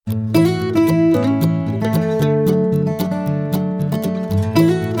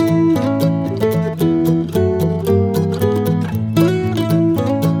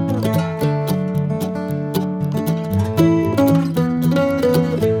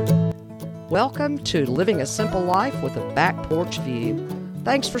Welcome to Living a Simple Life with a Back Porch View.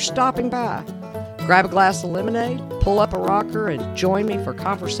 Thanks for stopping by. Grab a glass of lemonade, pull up a rocker, and join me for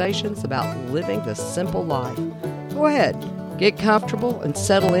conversations about living the simple life. Go ahead, get comfortable and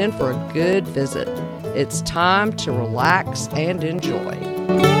settle in for a good visit. It's time to relax and enjoy.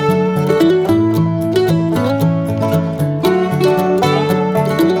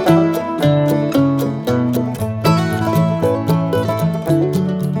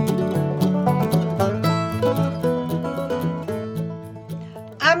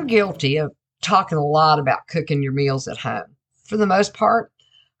 I'm guilty of talking a lot about cooking your meals at home. For the most part,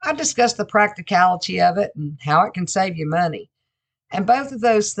 I discuss the practicality of it and how it can save you money. And both of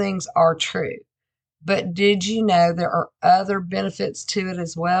those things are true. But did you know there are other benefits to it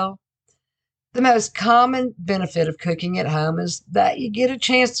as well? The most common benefit of cooking at home is that you get a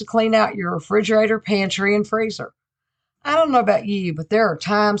chance to clean out your refrigerator, pantry, and freezer. I don't know about you, but there are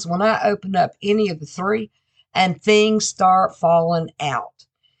times when I open up any of the three and things start falling out.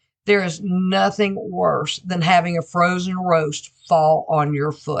 There is nothing worse than having a frozen roast fall on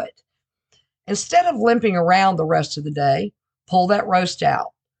your foot. Instead of limping around the rest of the day, pull that roast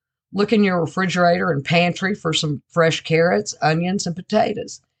out. Look in your refrigerator and pantry for some fresh carrots, onions, and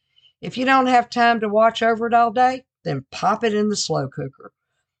potatoes. If you don't have time to watch over it all day, then pop it in the slow cooker.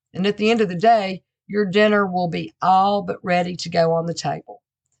 And at the end of the day, your dinner will be all but ready to go on the table.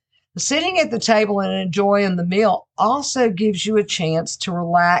 Sitting at the table and enjoying the meal also gives you a chance to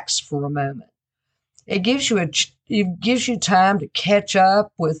relax for a moment. It gives you time to catch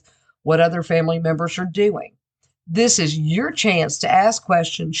up with what other family members are doing. This is your chance to ask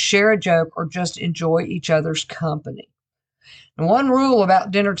questions, share a joke, or just enjoy each other's company. And one rule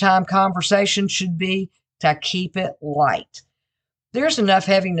about dinner time conversation should be to keep it light. There's enough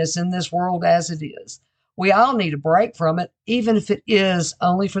heaviness in this world as it is. We all need a break from it, even if it is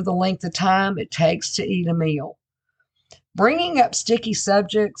only for the length of time it takes to eat a meal. Bringing up sticky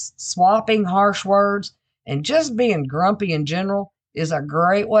subjects, swapping harsh words, and just being grumpy in general is a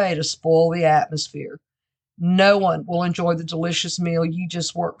great way to spoil the atmosphere. No one will enjoy the delicious meal you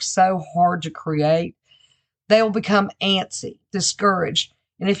just worked so hard to create. They will become antsy, discouraged,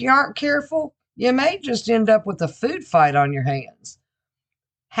 and if you aren't careful, you may just end up with a food fight on your hands.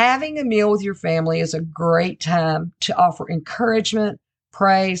 Having a meal with your family is a great time to offer encouragement,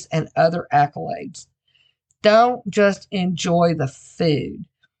 praise, and other accolades. Don't just enjoy the food.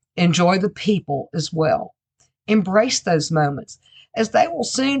 Enjoy the people as well. Embrace those moments, as they will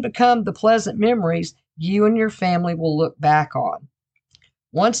soon become the pleasant memories you and your family will look back on.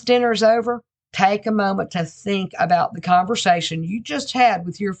 Once dinner's over, take a moment to think about the conversation you just had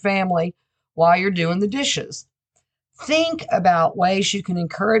with your family while you're doing the dishes. Think about ways you can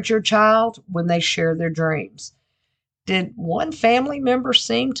encourage your child when they share their dreams. Did one family member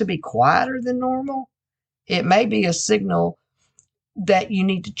seem to be quieter than normal? It may be a signal that you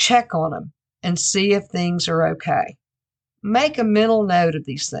need to check on them and see if things are okay. Make a mental note of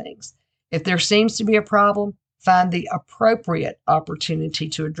these things. If there seems to be a problem, find the appropriate opportunity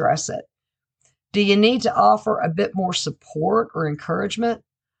to address it. Do you need to offer a bit more support or encouragement?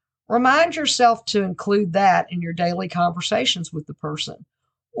 Remind yourself to include that in your daily conversations with the person.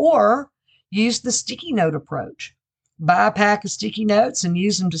 Or use the sticky note approach. Buy a pack of sticky notes and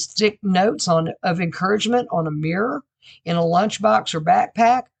use them to stick notes of encouragement on a mirror, in a lunchbox or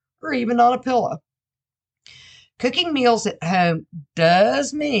backpack, or even on a pillow. Cooking meals at home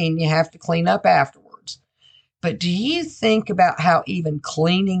does mean you have to clean up afterwards. But do you think about how even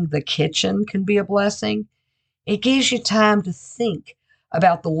cleaning the kitchen can be a blessing? It gives you time to think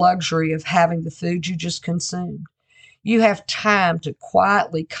about the luxury of having the food you just consumed. You have time to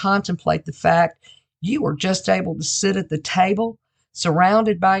quietly contemplate the fact you were just able to sit at the table,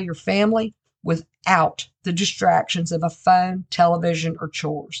 surrounded by your family, without the distractions of a phone, television, or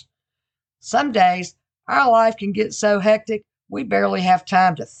chores. Some days, our life can get so hectic, we barely have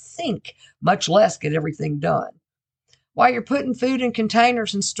time to think, much less get everything done. While you're putting food in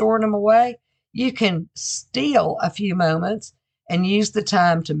containers and storing them away, you can steal a few moments and use the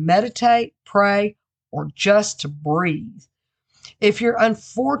time to meditate, pray, or just to breathe. If you're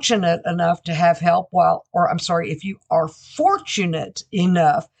unfortunate enough to have help if you are fortunate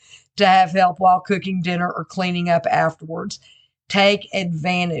enough to have help while cooking dinner or cleaning up afterwards, take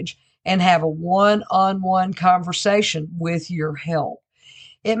advantage and have a one-on-one conversation with your help.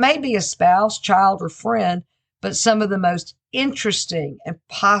 It may be a spouse, child, or friend, but some of the most interesting and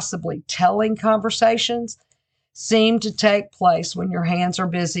possibly telling conversations seem to take place when your hands are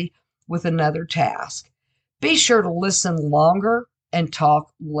busy with another task. Be sure to listen longer and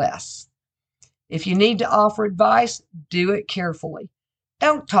talk less. If you need to offer advice, do it carefully.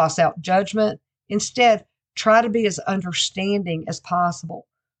 Don't toss out judgment. Instead, try to be as understanding as possible.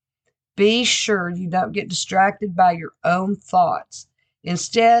 Be sure you don't get distracted by your own thoughts.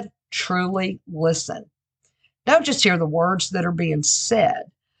 Instead, truly listen. Don't just hear the words that are being said.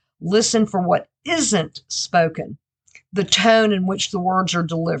 Listen for what isn't spoken, the tone in which the words are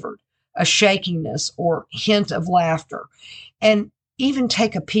delivered, a shakiness or hint of laughter, and even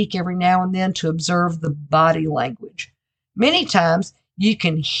take a peek every now and then to observe the body language. Many times you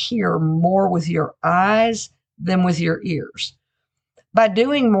can hear more with your eyes than with your ears. By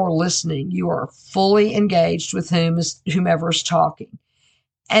doing more listening, you are fully engaged with whomever is talking,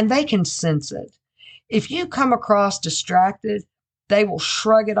 and they can sense it. If you come across distracted, they will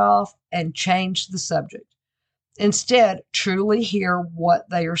shrug it off and change the subject. Instead, truly hear what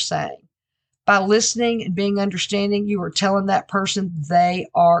they are saying. By listening and being understanding, you are telling that person they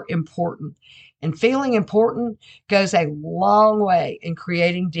are important. And feeling important goes a long way in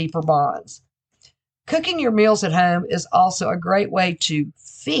creating deeper bonds. Cooking your meals at home is also a great way to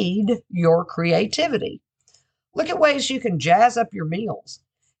feed your creativity. Look at ways you can jazz up your meals.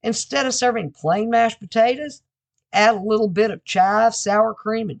 Instead of serving plain mashed potatoes, add a little bit of chive, sour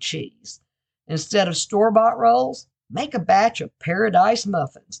cream, and cheese. Instead of store-bought rolls, make a batch of paradise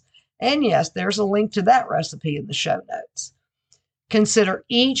muffins. And yes, there's a link to that recipe in the show notes. Consider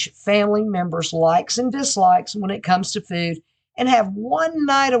each family member's likes and dislikes when it comes to food and have one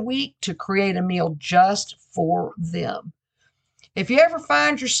night a week to create a meal just for them. If you ever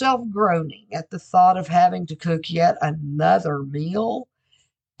find yourself groaning at the thought of having to cook yet another meal,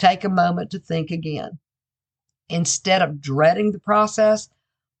 take a moment to think again. Instead of dreading the process,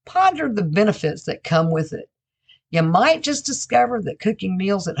 ponder the benefits that come with it. You might just discover that cooking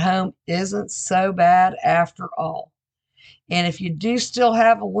meals at home isn't so bad after all. And if you do still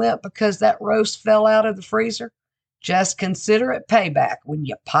have a limp because that roast fell out of the freezer, just consider it payback when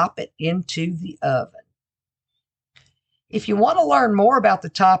you pop it into the oven. If you want to learn more about the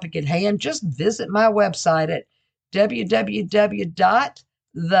topic at hand, just visit my website at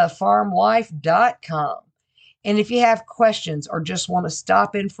www.thefarmwife.com. And if you have questions or just want to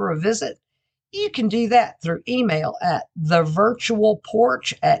stop in for a visit, you can do that through email at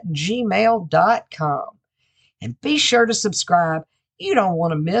thevirtualporch@gmail.com. And be sure to subscribe. You don't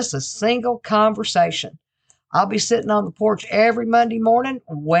want to miss a single conversation. I'll be sitting on the porch every Monday morning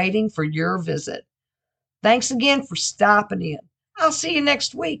waiting for your visit. Thanks again for stopping in. I'll see you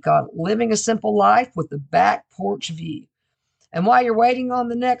next week on Living a Simple Life with the Back Porch View. And while you're waiting on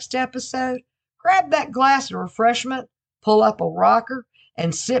the next episode, grab that glass of refreshment, pull up a rocker,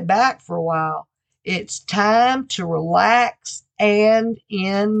 and sit back for a while. It's time to relax and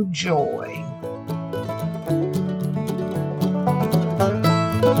enjoy.